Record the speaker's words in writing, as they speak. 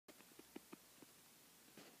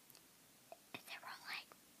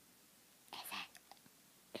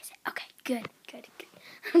Good.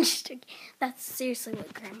 I'm just joking. That's seriously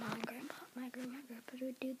what Grandma and Grandpa, my grandma and grandpa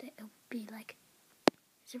would do. That it would be like,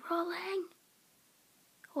 is it rolling?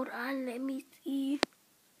 Hold on, let me see.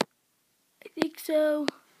 I think so.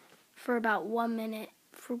 For about 1 minute,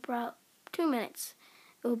 for about 2 minutes,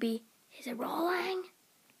 it will be, is it rolling?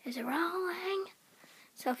 Is it rolling?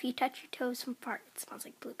 So if you touch your toes and fart, it smells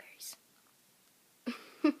like blueberries.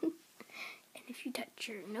 And if you touch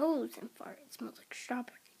your nose and fart, it smells like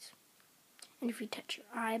strawberries. And if you touch your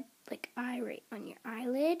eye, like eye right on your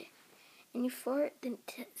eyelid, and you fart, then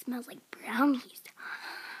it smells like brownies.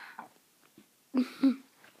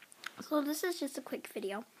 So this is just a quick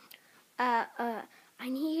video. I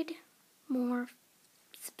need more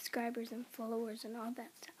subscribers and followers and all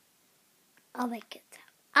that stuff. All that good stuff.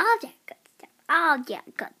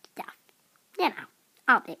 You know,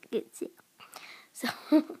 all that good stuff. So,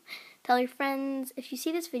 tell your friends. If you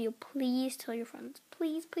see this video, please tell your friends.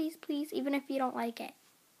 Please, even if you don't like it.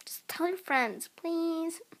 Just tell your friends,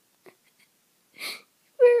 please.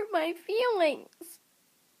 Where are my feelings?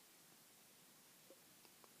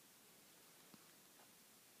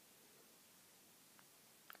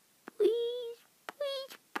 Please.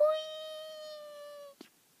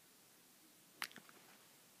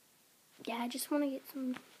 Yeah, I just want to get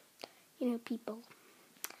some,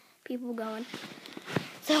 people going.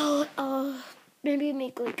 So, maybe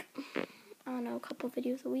make a couple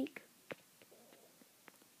videos a week.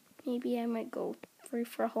 Maybe I might go free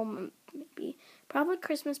for a whole month. Maybe. Probably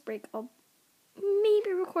Christmas break. I'll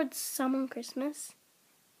maybe record some on Christmas.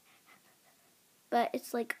 But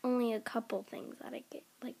it's only a couple things that I get.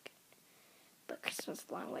 But Christmas is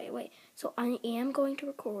a long way away. So I am going to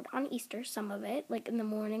record on Easter some of it. In the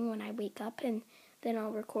morning when I wake up. And then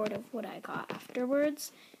I'll record of what I got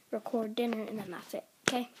afterwards. Record dinner. And then that's it.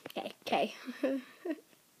 Okay.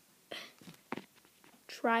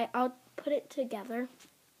 I'll put it together.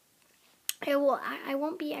 I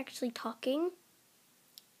won't be actually talking.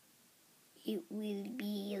 It will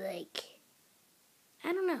be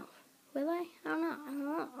I don't know. Will I? I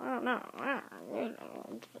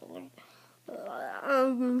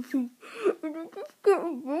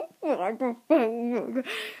don't know.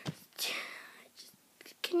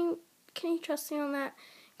 Can you trust me on that?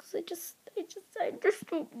 Because I just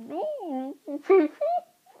don't know.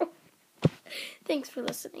 Thanks for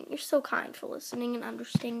listening. You're so kind for listening and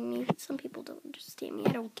understanding me. Some people don't understand me.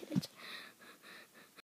 I don't get it.